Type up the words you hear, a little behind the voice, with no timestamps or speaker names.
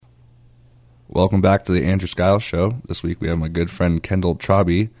Welcome back to the Andrew Skiles Show. This week we have my good friend Kendyl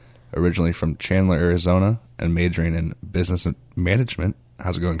Traube, originally from Chandler, Arizona, and majoring in business management.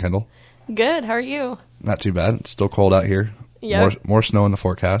 How's it going, Kendyl? Good. How are you? Not too bad. It's still cold out here. Yep. More snow in the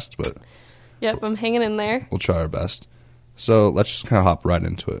forecast, but Yep, I'm hanging in there. we'll try our best. So let's just kind of hop right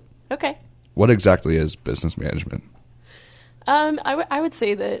into it. Okay. What exactly is business management? I would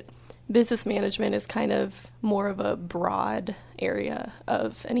say that business management is kind of more of a broad area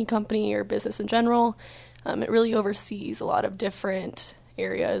of any company or business in general. It really oversees a lot of different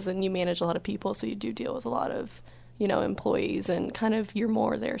areas, and you manage a lot of people, so you do deal with a lot of, employees, and kind of you're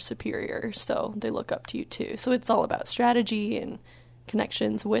more their superior, so they look up to you too. So it's all about strategy and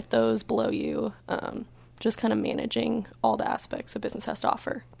connections with those below you, just kind of managing all the aspects a business has to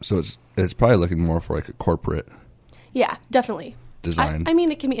offer. So it's probably looking more for like a corporate Yeah, definitely. design. I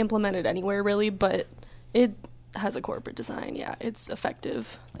mean, it can be implemented anywhere, really, but it has a corporate design. Yeah, it's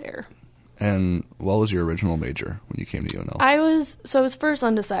effective there. And what was your original major when you came to UNL? I was first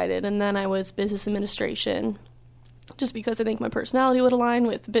undecided, and then I was business administration, just because I think my personality would align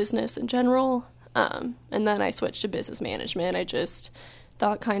with business in general. And then I switched to business management. I just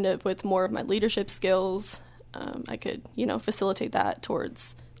thought kind of with more of my leadership skills, I could, facilitate that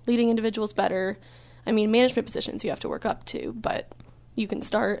towards leading individuals better. I mean, management positions you have to work up to, but you can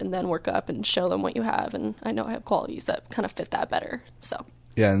start and then work up and show them what you have. And I know I have qualities that kind of fit that better. So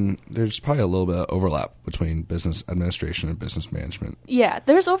Yeah, and there's probably a little bit of overlap between business administration and business management. yeah,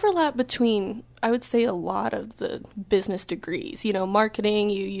 there's overlap between, I would say, a lot of the business degrees. Marketing,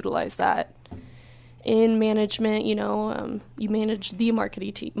 you utilize that. In management, you manage the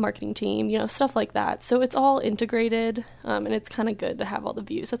marketing team, stuff like that. So it's all integrated, and it's kind of good to have all the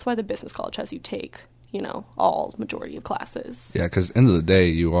views. That's why the business college has you take, all majority of classes. Yeah, because end of the day,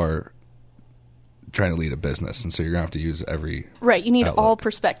 you are trying to lead a business, and so you're going to have to use every Right, you need outlook. all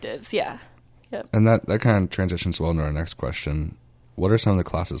perspectives, yeah. Yep. And that kind of transitions well into our next question. What are some of the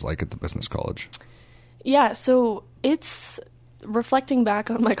classes like at the business college? Yeah, so it's reflecting back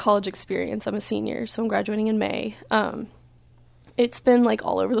on my college experience. I'm a senior, so I'm graduating in May. It's been like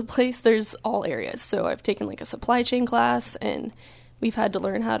all over the place. There's all areas. So I've taken like a supply chain class, and we've had to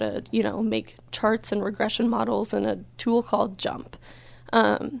learn how to, make charts and regression models in a tool called Jump.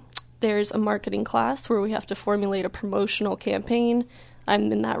 There's a marketing class where we have to formulate a promotional campaign.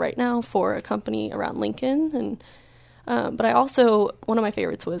 I'm in that right now for a company around Lincoln. And but I also, one of my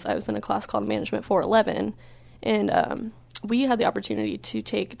favorites was I was in a class called Management 411, and we had the opportunity to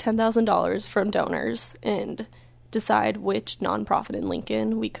take $10,000 from donors and decide which nonprofit in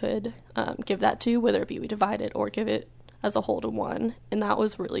Lincoln we could give that to, whether it be we divide it or give it as a whole to one. And that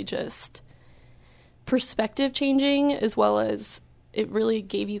was really just perspective changing, as well as it really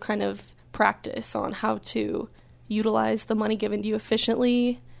gave you kind of practice on how to utilize the money given to you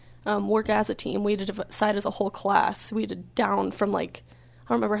efficiently, work as a team. We had to decide as a whole class. We had to down from I don't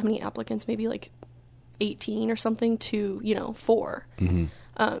remember how many applicants, maybe 18 or something to, 4.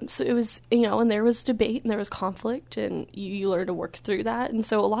 Mm-hmm. So it was, and there was debate and there was conflict, and you learn to work through that. And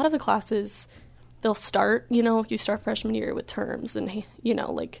so a lot of the classes, they'll start, you start freshman year with terms and,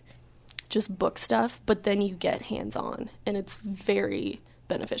 just book stuff, but then you get hands-on, and it's very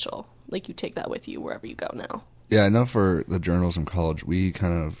beneficial. You take that with you wherever you go now. Yeah, I know for the journalism college, we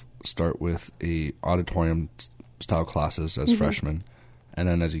kind of start with a auditorium-style classes as freshmen, and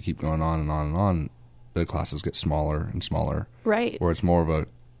then as you keep going on and on and on, the classes get smaller and smaller. Right. Where it's more of a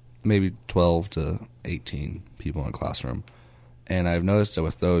maybe 12 to 18 people in a classroom. And I've noticed that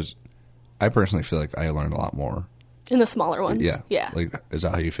with those, I personally feel like I learned a lot more. In the smaller ones? Yeah. Yeah. Is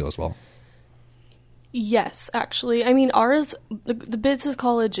that how you feel as well? Yes, actually. I mean, ours, the business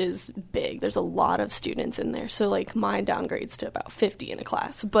college is big. There's a lot of students in there. So, mine downgrades to about 50 in a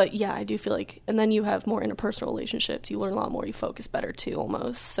class. But, yeah, I do feel and then you have more interpersonal relationships. You learn a lot more. You focus better, too,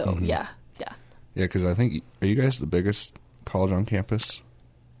 almost. So, yeah. Yeah, because I think, are you guys the biggest college on campus?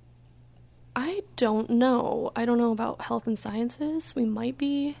 I don't know. I don't know about health and sciences. We might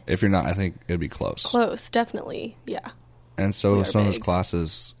be. If you're not, I think it'd be close. Close, definitely. Yeah. And so some of those big.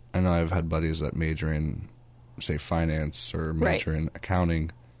 classes, I know I've had buddies that major in, say, finance or major in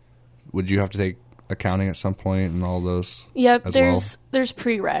accounting. Would you have to take accounting at some point and all those? Yep, as there's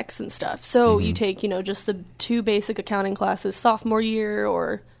prereqs and stuff. So you take, just the 2 basic accounting classes sophomore year,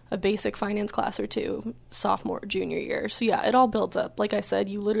 or a basic finance class or 2 sophomore, junior year. So yeah, it all builds up. Like I said,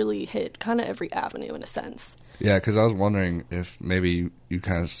 you literally hit kind of every avenue in a sense. Yeah, because I was wondering if maybe you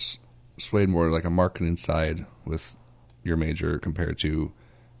kind of swayed more like a marketing side with your major compared to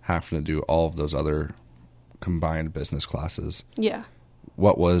having to do all of those other combined business classes. Yeah.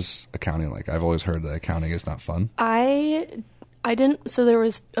 What was accounting like? I've always heard that accounting is not fun. I I didn't, so there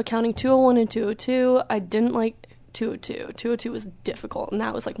was accounting 201 and 202. I didn't like 202. 202 was difficult, and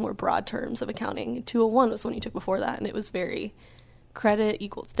that was like more broad terms of accounting. 201 was one you took before that, and it was very credit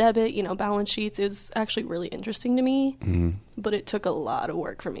equals debit, balance sheets. It was actually really interesting to me, but it took a lot of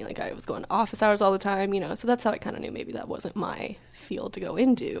work for me. Like, I was going to office hours all the time, so that's how I kind of knew maybe that wasn't my field to go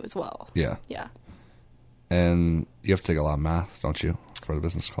into as well. Yeah. Yeah. And you have to take a lot of math, don't you, for the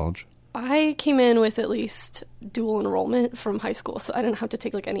business college? I came in with at least dual enrollment from high school, so I didn't have to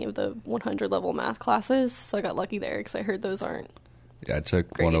take like any of the 100 level math classes, so I got lucky there because I heard those aren't Yeah, I took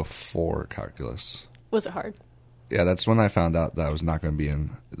great. 104 calculus. Was it hard? Yeah, that's when I found out that I was not going to be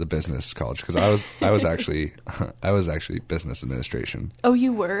in the business college, because I was actually business administration. Oh,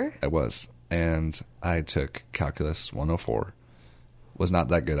 you were? I was, and I took calculus 104. Was not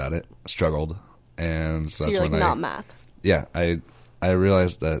that good at it. Struggled, and So that's you're like when not math. Yeah, I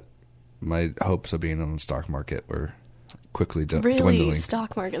realized that my hopes of being on the stock market were quickly Really? dwindling.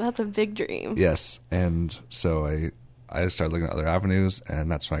 Stock market, that's a big dream. Yes, and so I started looking at other avenues, and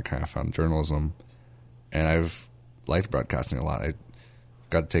that's when I kind of found journalism, and I've liked broadcasting a lot. I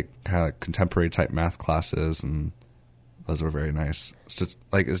got to take kind of contemporary type math classes, and those were very nice. It's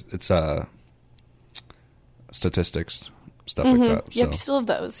statistics, stuff like that. Yep, So. you still have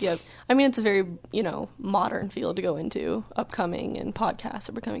those. Yep. I mean, it's a very, modern field to go into, upcoming, and podcasts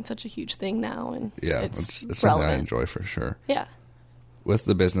are becoming such a huge thing now, and Yeah, it's something relevant. I enjoy for sure. Yeah. With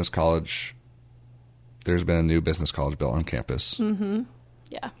the business college, there's been a new business college built on campus. Mm-hmm.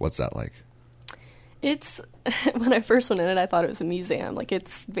 Yeah. What's that like? It's, when I first went in it, I thought it was a museum. Like,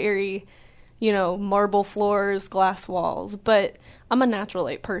 it's very, marble floors, glass walls, but I'm a natural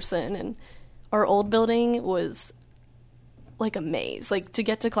light person, and our old building was like a maze. Like, to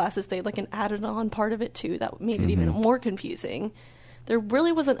get to classes, they had like an added on part of it too that made it even more confusing. There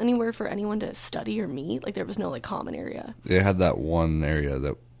really wasn't anywhere for anyone to study or meet. Like, there was no like common area. They had that one area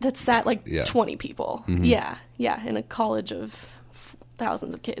that sat like Yeah. 20 people. Mhm. Yeah, in a college of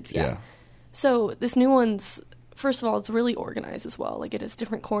thousands of kids. Yeah. So this new one's, first of all, it's really organized as well. Like, it has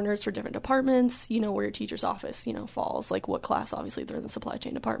different corners for different departments. Where your teacher's office, falls. Like, what class, obviously, they're in the supply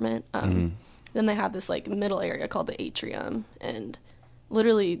chain department. Then they have this, like, middle area called the atrium. And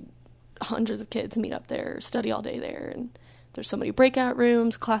literally hundreds of kids meet up there, study all day there. And there's so many breakout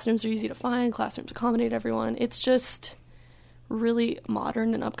rooms. Classrooms are easy to find. Classrooms accommodate everyone. It's just really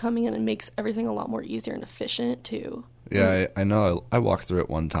modern and upcoming, and it makes everything a lot more easier and efficient, too. Yeah, I know. I walked through it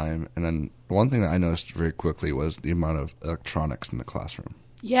one time, and then one thing that I noticed very quickly was the amount of electronics in the classroom.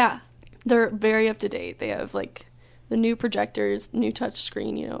 Yeah, they're very up to date. They have like the new projectors, new touch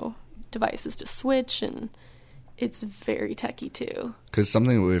screen, devices to switch, and it's very techy too. Because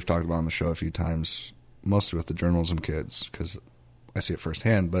something we've talked about on the show a few times, mostly with the journalism kids, because I see it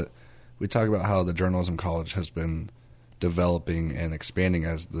firsthand, but we talk about how the journalism college has been developing and expanding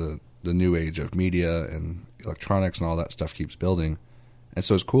as the new age of media and electronics and all that stuff keeps building. And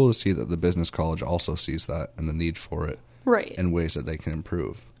so it's cool to see that the business college also sees that and the need for it. Right. In ways that they can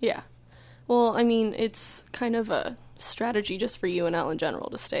improve. Yeah. Well, I mean, it's kind of a strategy just for UNL in general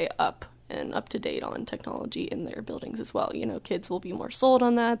to stay up and up to date on technology in their buildings as well. Kids will be more sold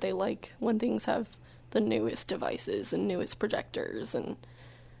on that. They like when things have the newest devices and newest projectors, and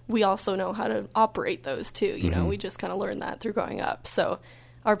we also know how to operate those too. We just kind of learned that through growing up. So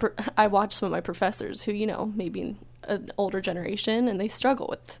I watched some of my professors who, maybe an older generation, and they struggle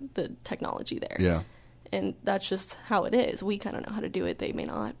with the technology there. Yeah. And that's just how it is. We kind of know how to do it. They may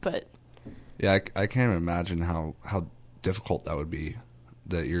not, but... Yeah, I can't imagine how difficult that would be,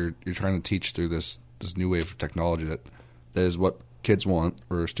 that you're trying to teach through this new wave of technology that is what kids want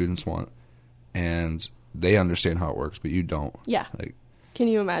or students want, and they understand how it works, but you don't. Yeah. Can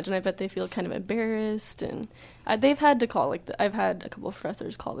you imagine? I bet they feel kind of embarrassed, and they've had to call, I've had a couple of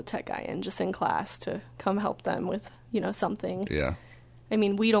professors call the tech guy in just in class to come help them with, something. Yeah. I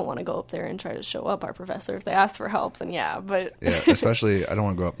mean, we don't want to go up there and try to show up our professor. If they ask for help, then yeah, but... Yeah, especially, I don't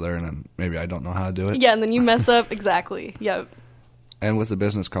want to go up there and then maybe I don't know how to do it. Yeah, and then you mess up. Exactly. Yep. And with the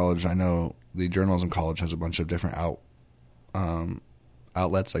business college, I know the journalism college has a bunch of different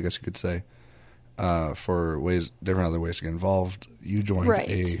outlets, I guess you could say, for different other ways to get involved. You joined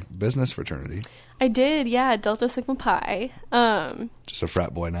a business fraternity. I did, yeah, Delta Sigma Pi. Just a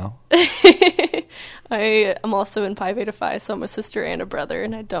frat boy now. I am also in Pi Beta Phi, so I'm a sister and a brother,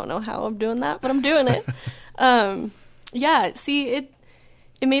 and I don't know how I'm doing that, but I'm doing it. Yeah, see, it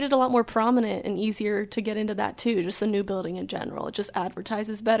made it a lot more prominent and easier to get into that too, just the new building in general. It just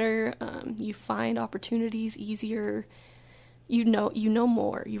advertises better. You find opportunities easier. You know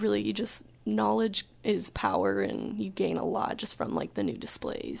more. Knowledge is power, and you gain a lot just from the new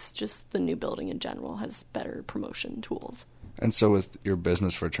displays. Just the new building in general has better promotion tools. And so with your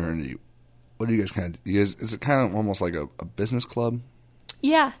business fraternity, what do you guys kind of do? Is it kind of almost like a business club?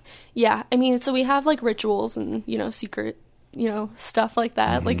 Yeah. I mean, so we have like rituals and, secret, stuff like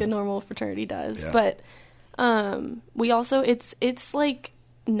that, like a normal fraternity does. Yeah. But we also, it's like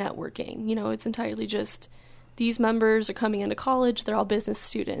networking, it's entirely just these members are coming into college. They're all business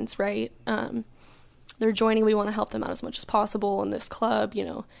students, right? They're joining. We want to help them out as much as possible in this club.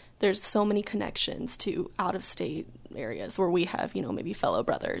 There's so many connections to out-of-state areas where we have, maybe fellow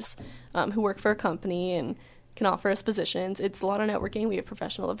brothers who work for a company and can offer us positions. It's a lot of networking. We have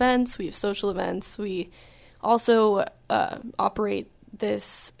professional events. We have social events. We also operate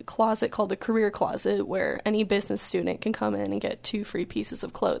this closet called the Career Closet, where any business student can come in and get 2 free pieces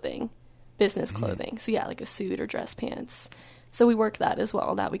of clothing, business clothing. So yeah, like a suit or dress pants. So we work that as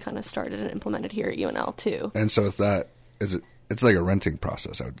well. That we kind of started and implemented here at UNL too. And so with that, it's like a renting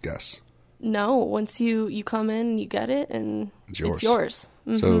process, I would guess. No, once you come in, you get it, and it's yours.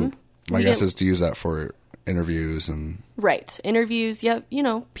 Mm-hmm. So my guess is to use that for interviews and... Right. Interviews, yep.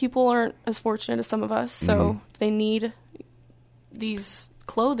 People aren't as fortunate as some of us, so if they need these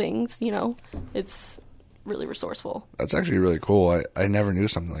clothings, it's really resourceful. That's actually really cool. I never knew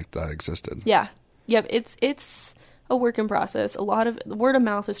something like that existed. Yeah. Yep. It's a work in process. A lot of the word of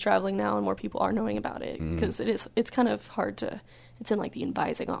mouth is traveling now, and more people are knowing about it because it's kind of hard to... It's in like the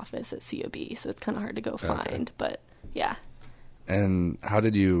advising office at COB, so it's kind of hard to go find. But yeah. And how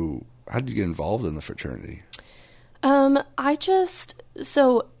did you get involved in the fraternity? And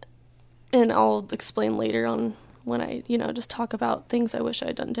I'll explain later on when I just talk about things I wish I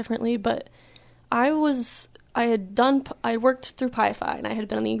had done differently. But I worked through Pi Phi, and I had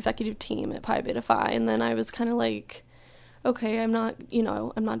been on the executive team at Pi Beta Phi, and then I was kind of like, okay, I'm not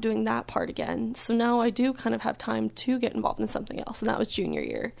doing that part again. So now I do kind of have time to get involved in something else. And that was junior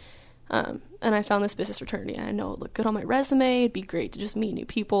year. And I found this business fraternity, and I know it looked good on my resume. It'd be great to just meet new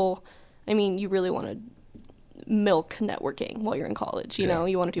people. I mean, you really want to milk networking while you're in college. You know,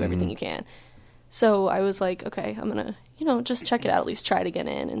 you want to do everything you can. So I was like, okay, I'm going to, just check it out, at least try to get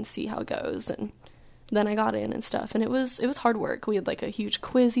in and see how it goes. And then I got in and stuff. And it was hard work. We had like a huge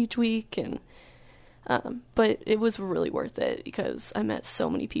quiz each week, and but it was really worth it because I met so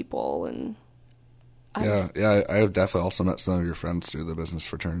many people, and I have definitely also met some of your friends through the business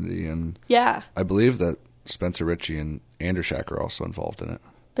fraternity, and I believe that Spencer Ritchie and Andershack are also involved in it.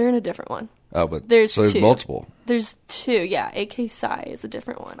 They're in a different one. Oh, but there's multiple. There's 2, yeah. AK Psi is a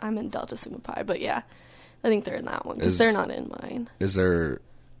different one. I'm in Delta Sigma Pi, but yeah, I think they're in that one because they're not in mine.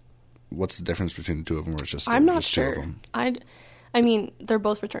 What's the difference between the 2 of them, or it's just I'm not sure. I mean, they're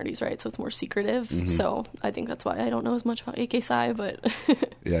both fraternities, right? So it's more secretive. So I think that's why I don't know as much about AK Psi, but...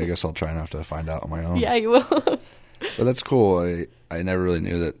 Yeah, I guess I'll try and have to find out on my own. Yeah, you will. But that's cool. I never really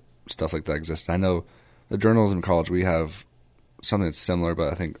knew that stuff like that exists. I know the journalism college, we have something that's similar,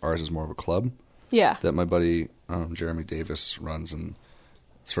 but I think ours is more of a club. Yeah. That my buddy Jeremy Davis runs, and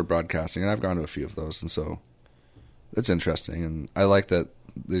it's for broadcasting. And I've gone to a few of those, and so it's interesting. And I like that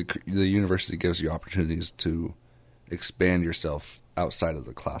the university gives you opportunities to expand yourself outside of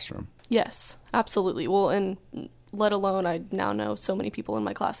the classroom. Yes, absolutely. Well, and let alone I now know so many people in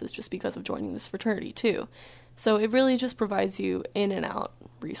my classes just because of joining this fraternity too. So it really just provides you in and out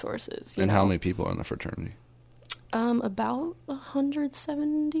resources. And how many people are in the fraternity? About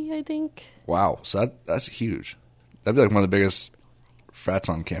 170, I think. Wow, so that's huge. That'd be like one of the biggest frats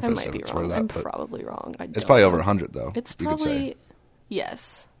on campus. I might be wrong. I'm probably wrong. It's probably over 100 though. It's probably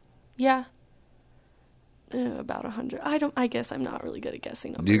yes, yeah. About 100. I guess I'm not really good at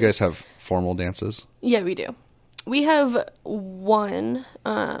guessing numbers. Do you guys have formal dances? Yeah, we do. We have one,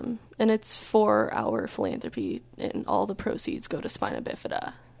 and it's for our philanthropy, and all the proceeds go to Spina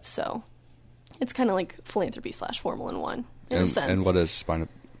Bifida. So it's kind of like philanthropy / formal in one, in a sense. And what is Spina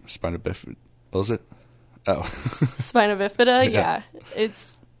Bifida? What is it? Oh. Spina Bifida? Yeah.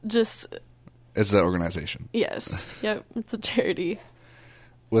 It's just... It's an organization. Yes. Yep. It's a charity.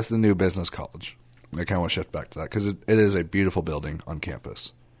 With the new business college. I kind of want to shift back to that because it is a beautiful building on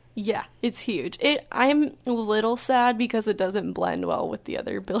campus. Yeah, it's huge. I'm a little sad because it doesn't blend well with the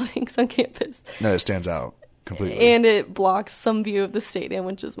other buildings on campus. No, it stands out completely. And it blocks some view of the stadium,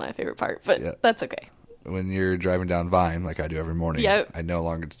 which is my favorite part, but that's okay. When you're driving down Vine, like I do every morning, I no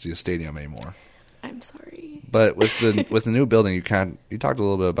longer get to see a stadium anymore. I'm sorry. But with the new building, you talked a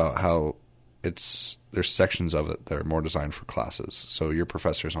little bit about how there's sections of it that are more designed for classes. So your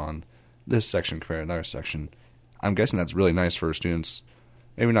professor's on this section compared to another section. I'm guessing that's really nice for students,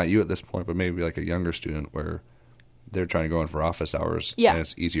 maybe not you at this point, but maybe like a younger student where they're trying to go in for office hours, and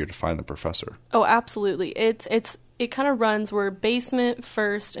it's easier to find the professor. Oh, absolutely. It kind of runs where basement,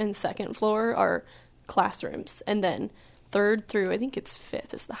 first, and second floor are classrooms, and then third through, I think it's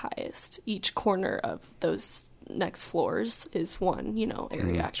fifth is the highest. Each corner of those next floors is one,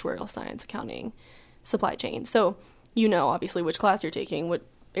 area, actuarial science, accounting, supply chain. So, obviously which class you're taking, what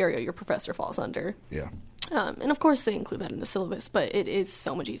area your professor falls under. Yeah. And of course they include that in the syllabus, but it is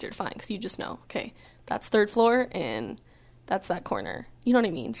so much easier to find because you just know, okay, that's third floor and that's that corner. You know what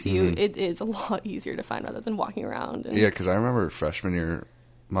I mean? So it is a lot easier to find rather than walking around. Yeah, because I remember freshman year,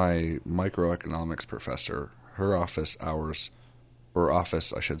 my microeconomics professor, her office hours, or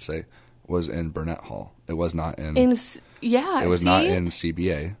office, I should say, was in Burnett Hall. It was not in... It was not in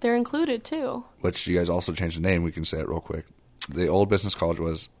CBA. They're included, too. Which you guys also changed the name. We can say it real quick. The old business college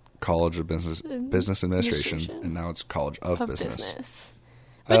was College of Business Administration, and now it's College of Business.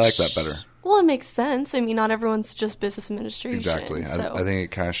 I like that better. Well, it makes sense. I mean, not everyone's just business administration. Exactly. So. I think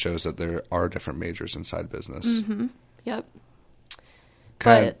it kind of shows that there are different majors inside business. Mm-hmm. Yep.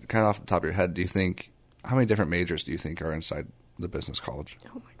 Kind of off the top of your head, how many different majors do you think are inside the business college?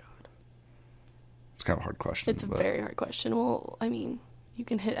 Oh, my God. It's kind of a hard question. It's a very hard question. Well, I mean, you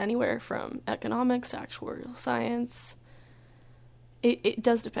can hit anywhere from economics to actuarial science. It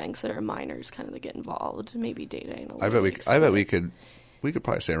does depend because there are minors kind of that get involved, maybe data analytics. I bet we could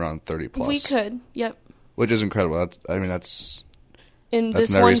probably say around 30 plus. We could, yep. Which is incredible. That's in that's this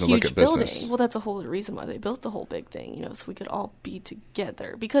no one reason to look huge at building. business. Well, that's a whole reason why they built the whole big thing, so we could all be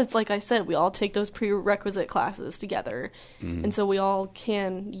together. Because, like I said, we all take those prerequisite classes together, and so we all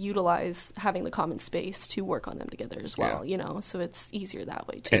can utilize having the common space to work on them together as well. So it's easier that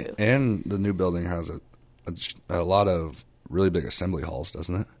way too. And the new building has a lot of really big assembly halls,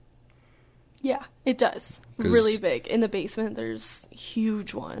 doesn't it? Yeah, it does. Really big. In the basement, there's a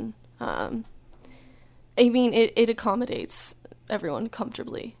huge one. I mean, it accommodates everyone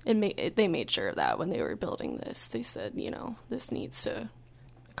comfortably. They made sure of that when they were building this. They said, this needs to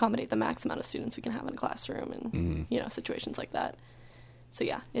accommodate the max amount of students we can have in a classroom and, situations like that. So,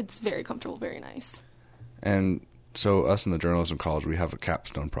 yeah, it's very comfortable, very nice. And so us in the journalism college, we have a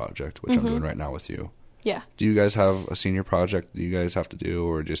capstone project, which I'm doing right now with you. Yeah. Do you guys have a senior project that you guys have to do,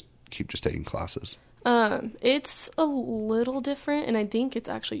 or just keep taking classes? It's a little different, and I think it's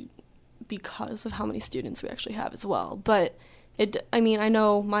actually because of how many students we actually have as well. But I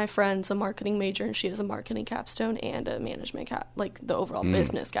know my friend's a marketing major, and she has a marketing capstone and a management the overall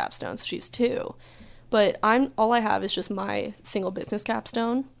business capstone, so she's 2. But all I have is just my single business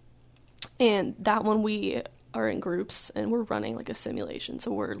capstone, and that one we are in groups, and we're running like a simulation,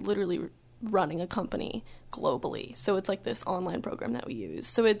 so we're literally running a company globally. So it's like this online program that we use.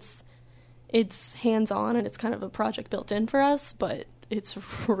 So it's hands-on, and it's kind of a project built in for us, but it's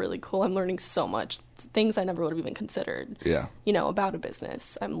really cool. I'm learning so much. Things I never would have even considered. Yeah. About a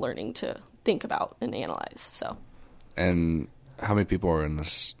business. I'm learning to think about and analyze. So. And how many people are in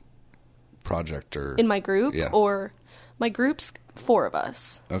this project, or in my group? Yeah. Or my group's 4 of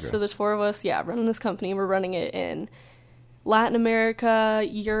us. Okay. So there's 4 of us, running this company. We're running it in Latin America,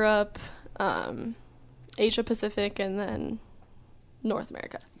 Europe, Asia Pacific, and then North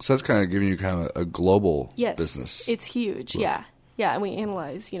America. So that's kind of giving you kind of a global yes, business. It's huge. Look. Yeah, and we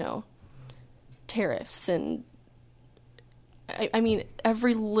analyze, tariffs and I mean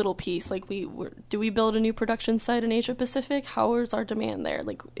every little piece. Like do we build a new production site in Asia Pacific? How is our demand there?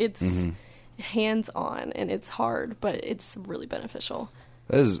 Like it's hands on, and it's hard, but it's really beneficial.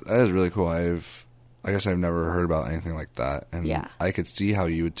 That is really cool. I guess I've never heard about anything like that, and I could see how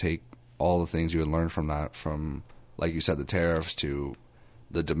you would take all the things you would learn from that, from, like you said, the tariffs to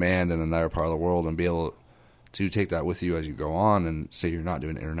the demand in another part of the world, and be able to take that with you as you go on. And say you're not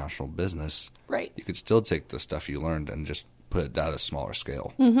doing international business, right? You could still take the stuff you learned and just put it down at a smaller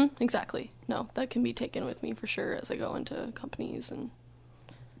scale. Exactly. No, that can be taken with me for sure as I go into companies. And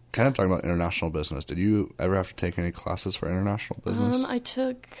kind of talking about international business, did you ever have to take any classes for international business? I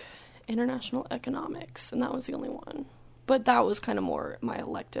took international economics, and that was the only one. But that was kind of more my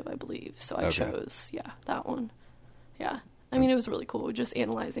elective, I believe. So I chose, that one. Yeah. I mean, it was really cool. Just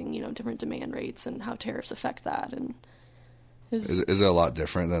analyzing, different demand rates and how tariffs affect that. And is it a lot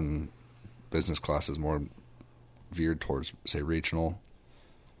different than business classes, more veered towards, say, regional?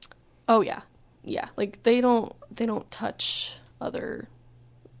 Oh, yeah. Yeah. Like, they don't touch other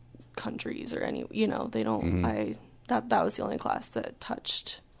countries or any, they don't, that was the only class that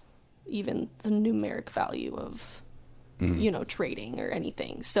touched even the numeric value of, trading or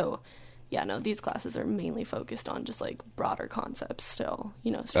anything. So, these classes are mainly focused on just like broader concepts still,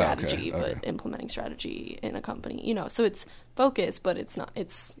 strategy, but implementing strategy in a company, so it's focused, but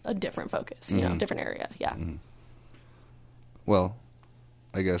it's a different focus, different area. Yeah. Well,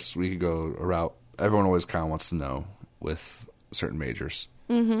 I guess we could go a route. Everyone always kind of wants to know with certain majors.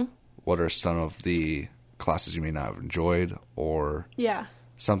 What are some of the classes you may not have enjoyed, or Yeah.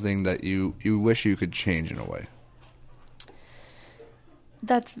 something that you wish you could change in a way?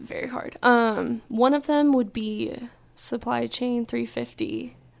 That's very hard. One of them would be Supply Chain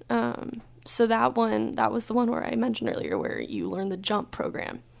 350. So that was the one where I mentioned earlier where you learn the jump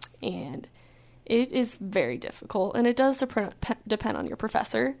program. And it is very difficult, and it does depend on your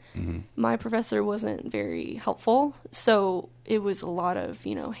professor. Mm-hmm. My professor wasn't very helpful, so it was a lot of,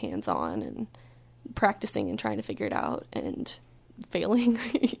 hands-on and practicing and trying to figure it out and failing,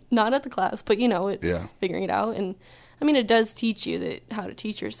 not at the class, but, figuring it out. And, it does teach you how to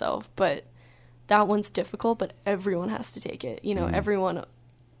teach yourself, but that one's difficult, but everyone has to take it. Everyone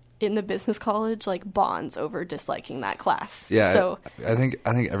in the business college bonds over disliking that class. Yeah, so I think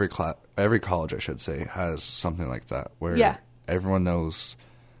every college, I should say, has something like that where everyone knows,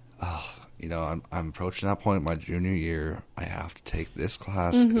 I'm approaching that point in my junior year. I have to take this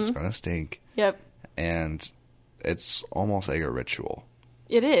class. Mm-hmm. It's gonna stink. Yep. And it's almost like a ritual.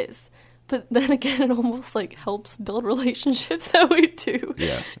 It is. But then again, it almost helps build relationships that way too.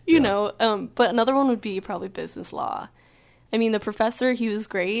 Yeah. But another one would be probably business law. The professor, he was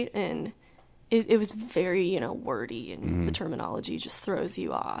great, and it was very, wordy, and mm-hmm. the terminology just throws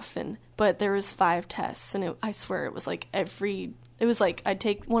you off. But there was 5 tests, and I swear it was I'd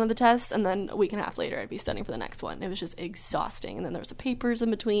take one of the tests, and then a week and a half later, I'd be studying for the next one. It was just exhausting. And then there was the papers in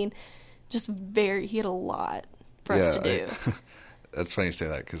between. He had a lot for us to do. That's funny you say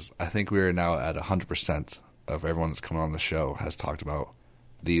that, because I think we are now at 100% of everyone that's coming on the show has talked about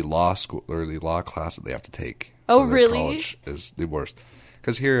the law school or the law class that they have to take. Oh, really? College is the worst.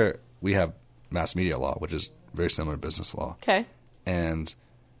 Because here we have mass media law, which is very similar to business law. Okay. And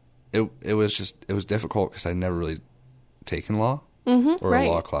it was difficult because I'd never really taken law mm-hmm, or right. a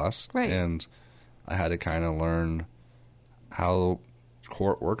law class. Right. And I had to kind of learn how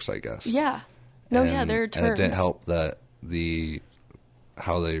court works, I guess. Yeah. No, there are terms. And it didn't help that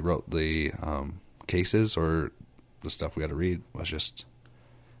how they wrote the cases or the stuff we had to read was just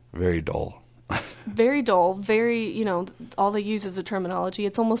very dull. Very dull. Very, all they use is the terminology.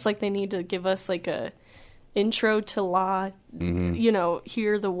 It's almost like they need to give us a intro to law, mm-hmm.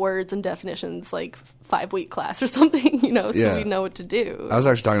 Hear the words and definitions 5-week class or something, so we know what to do. I was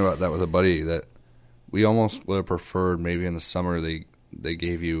actually talking about that with a buddy that we almost would have preferred maybe in the summer they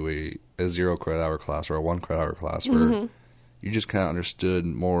gave you a 0 credit hour class or a 1 credit hour class where mm-hmm. you just kind of understood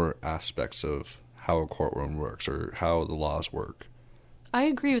more aspects of how a courtroom works or how the laws work. I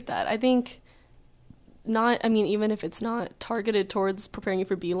agree with that. I think even if it's not targeted towards preparing you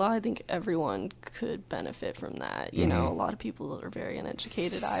for B-Law, I think everyone could benefit from that. Mm-hmm. A lot of people are very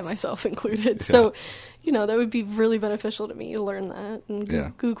uneducated, I myself included. Yeah. So, that would be really beneficial to me to learn that.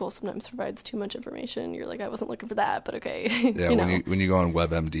 And Google sometimes provides too much information. You're like, I wasn't looking for that, but okay. Yeah, when you go on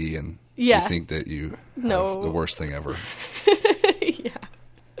WebMD and you think that you have the worst thing ever. Yeah.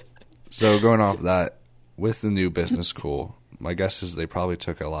 So going off that, with the new business school, my guess is they probably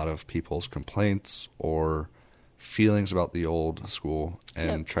took a lot of people's complaints or feelings about the old school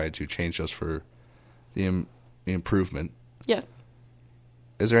and tried to change those for the improvement. Yeah.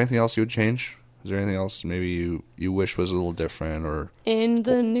 Is there anything else you would change? Is there anything else maybe you wish was a little different or in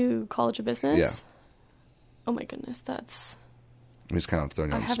the new College of Business? Yeah. Oh my goodness, that's. I'm just kind of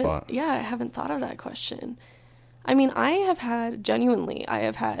throwing you on the spot. Yeah, I haven't thought of that question. I have had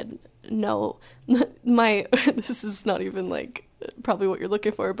this is not even probably what you're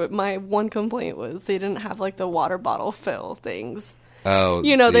looking for, but my one complaint was they didn't have the water bottle fill things. Oh,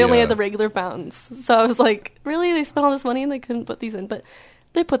 they only had the regular fountains. So I was like, really? They spent all this money and they couldn't put these in, but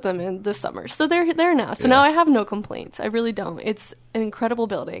they put them in this summer. So they're there now. So now I have no complaints. I really don't. It's an incredible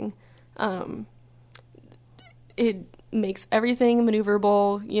building. It makes everything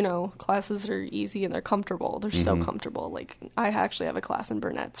maneuverable. Classes are easy and they're comfortable. They're so comfortable. I actually have a class in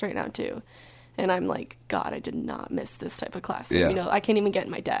Burnett's right now too. And I'm like, God, I did not miss this type of class. Yeah. I can't even get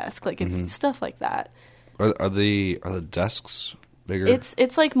in my desk. It's stuff like that. Are the desks bigger?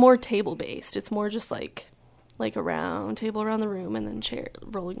 It's more table based. It's more just like a round table around the room and then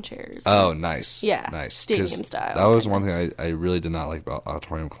rolling chairs. Oh, nice. Yeah. Nice. Stadium style. That was one thing I really did not like about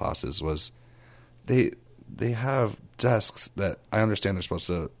auditorium classes was they have desks that I understand they're supposed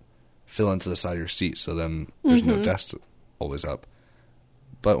to fill into the side of your seat, so then there's no desk always up.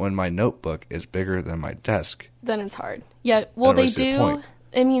 But when my notebook is bigger than my desk, then it's hard. Yeah, well, they do.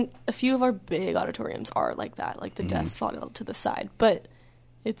 A few of our big auditoriums are like that, the desks fall to the side, but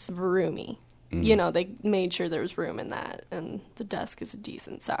it's roomy. They made sure there was room in that, and the desk is a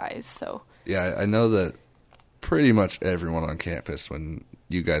decent size. So yeah, I know that pretty much everyone on campus, when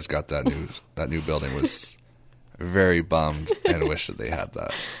you guys got that new building, was very bummed and wish that they had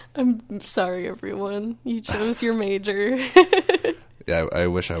that. I'm sorry, everyone. You chose your major. Yeah, I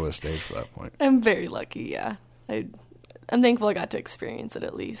wish I would have stayed for that point. I'm very lucky, yeah. I'm thankful I got to experience it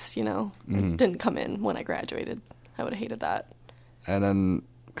at least, you know. It didn't come in when I graduated. I would have hated that. And then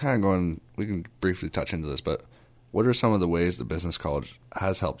we can briefly touch into this, but what are some of the ways the business college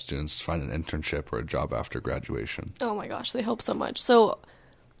has helped students find an internship or a job after graduation? Oh my gosh, they help so much. So,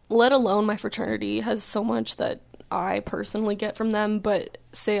 let alone my fraternity has so much that I personally get from them, but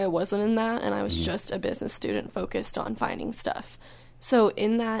say I wasn't in that and I was just a business student focused on finding stuff. So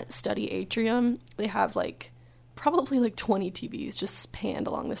in that study atrium, they have probably 20 TVs just panned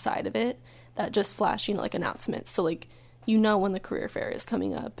along the side of it that just flash, announcements. So when the career fair is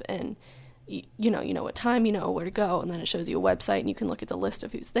coming up, and you know what time, you know where to go, and then it shows you a website and you can look at the list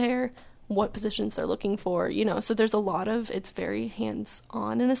of who's there, what positions they're looking for, so there's a lot of, it's very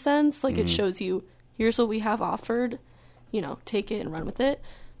hands-on in a sense. It shows you, here's what we have offered, take it and run with it.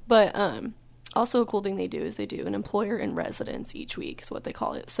 But also a cool thing they do is they do an employer in residence each week is what they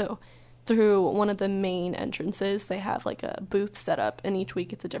call it. So through one of the main entrances, they have a booth set up, and each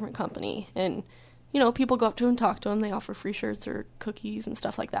week it's a different company. And, people go up to and talk to them. They offer free shirts or cookies and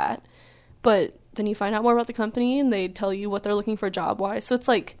stuff like that. But then you find out more about the company, and they tell you what they're looking for job-wise. So it's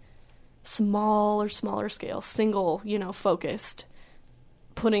smaller scale, single, focused,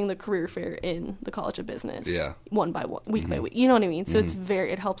 putting the career fair in the College of Business. Yeah. One by one, week by week. You know what I mean? So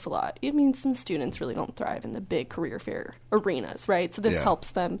it helps a lot. It means some students really don't thrive in the big career fair arenas, right? So this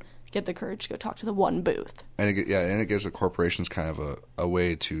helps them get the courage to go talk to the one booth. And it gives the corporations kind of a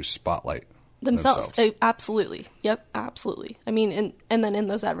way to spotlight themselves. Absolutely. Yep, absolutely. I mean, and then in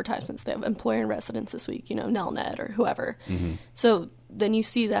those advertisements, they have employer in residence this week, Nelnet or whoever. So then you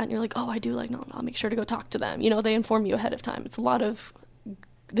see that and you're like, oh, I do like Nelnet. I'll make sure to go talk to them. They inform you ahead of time. It's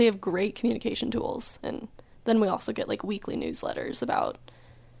they have great communication tools. And then we also get weekly newsletters about,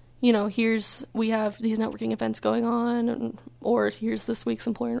 we have these networking events going on, or here's this week's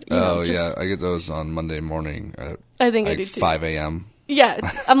employer. Yeah, I get those on Monday morning at I think I do too. 5 a.m. Yeah,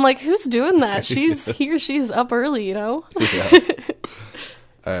 I'm like, who's doing that? He or she's up early, Yeah. All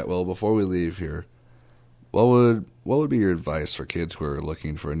right. Well, before we leave here, what would be your advice for kids who are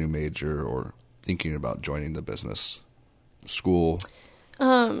looking for a new major or thinking about joining the business school?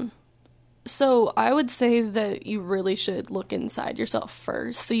 So I would say that you really should look inside yourself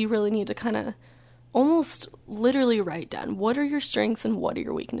first. So you really need to kind of almost literally write down what are your strengths and what are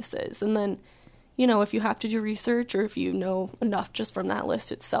your weaknesses, and then. If you have to do research or if you know enough just from that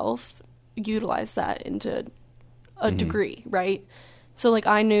list itself, utilize that into a degree, right? So,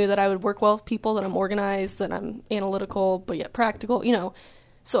 I knew that I would work well with people, that I'm organized, that I'm analytical, but yet practical,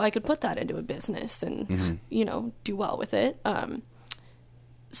 so I could put that into a business and, do well with it.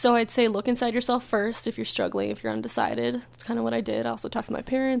 So I'd say look inside yourself first if you're struggling, if you're undecided. That's kind of what I did. I also talked to my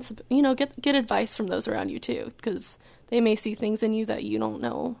parents, get advice from those around you too, because they may see things in you that you don't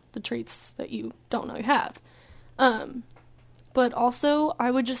know, the traits that you don't know you have. But also, I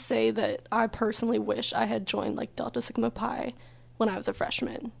would just say that I personally wish I had joined Delta Sigma Pi when I was a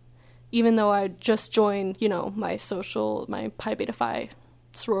freshman. Even though I just joined, my Pi Beta Phi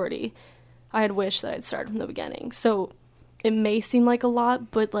sorority, I had wished that I'd started from the beginning. So it may seem like a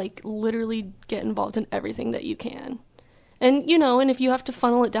lot, but literally get involved in everything that you can. And, and if you have to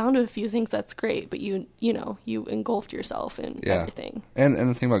funnel it down to a few things, that's great. But you engulfed yourself in everything. And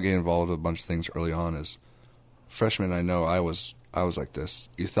the thing about getting involved with a bunch of things early on is, freshman, I know I was like this.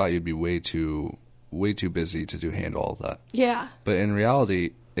 You thought you'd be way too busy to handle all of that. Yeah. But in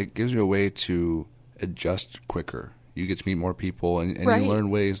reality, it gives you a way to adjust quicker. You get to meet more people, and you learn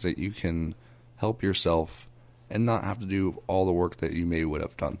ways that you can help yourself and not have to do all the work that you maybe would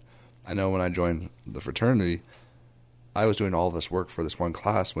have done. I know when I joined the fraternity, I was doing all of this work for this one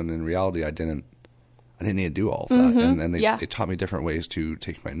class when in reality I didn't need to do all of that. And they taught me different ways to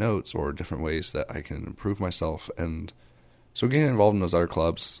take my notes or different ways that I can improve myself. And so getting involved in those other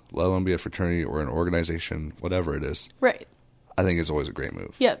clubs, let alone be a fraternity or an organization, whatever it is, right, I think is always a great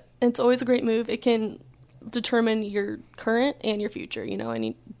move. Yeah, it's always a great move. It can determine your current and your future.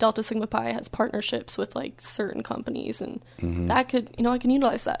 Delta Sigma Pi has partnerships with certain companies, and that could, I can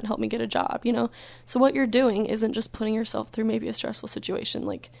utilize that and help me get a job, So what you're doing isn't just putting yourself through maybe a stressful situation,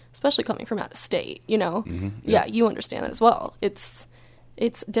 especially coming from out of state, Yeah, you understand that as well. It's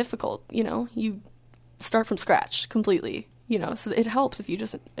difficult, you start from scratch completely, so it helps if you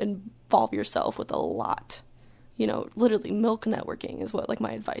just involve yourself with a lot, literally milk networking is what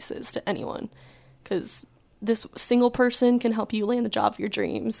my advice is to anyone. Because this single person can help you land the job of your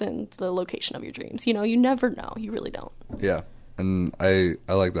dreams and the location of your dreams. You never know. You really don't. Yeah. And I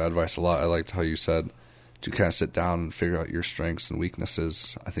like that advice a lot. I liked how you said to kind of sit down and figure out your strengths and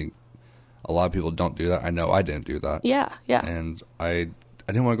weaknesses. I think a lot of people don't do that. I know I didn't do that. Yeah. And I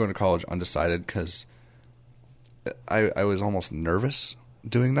didn't want to go into college undecided because I was almost nervous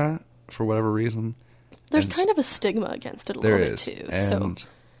doing that for whatever reason. There's kind of a stigma against it a little bit too.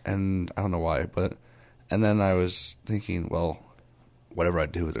 And I don't know why, and then I was thinking, well, whatever I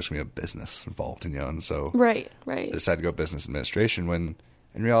do, there's going to be a business involved, and so right. I decided to go business administration when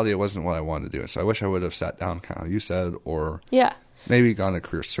in reality it wasn't what I wanted to do. So I wish I would have sat down, kind of you said, or maybe gone to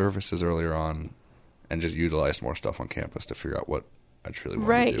career services earlier on and just utilized more stuff on campus to figure out what I truly wanted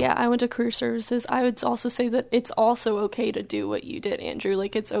to do. Right, yeah, I went to career services. I would also say that it's also okay to do what you did, Andrew.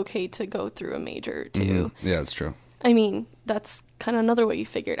 Like, it's okay to go through a major, too. Mm-hmm. Yeah, that's true. I mean, that's kind of another way you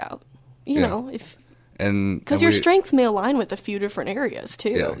figured out, you know, if... Because your strengths may align with a few different areas, too,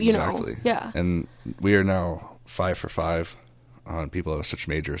 yeah, you exactly. know? Yeah. And we are now 5 for 5 on people who have switched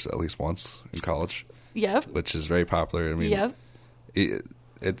majors at least once in college. Yep. Which is very popular. I mean,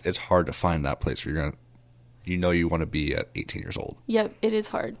 it's hard to find that place where you're going to... you want to be at 18 years old. Yep, it is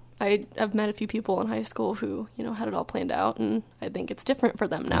hard. I've met a few people in high school who, had it all planned out, and I think it's different for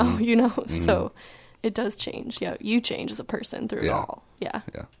them now, So it does change. Yeah, you change as a person through it all. Yeah.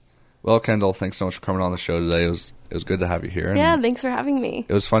 Yeah. Well, Kendyl, thanks so much for coming on the show today. It was good to have you here. And thanks for having me.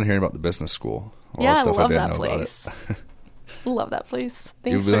 It was fun hearing about the business school. I love that place. Love that place.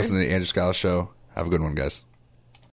 Thanks. You've been listening to the Andrew Scala Show. Have a good one, guys.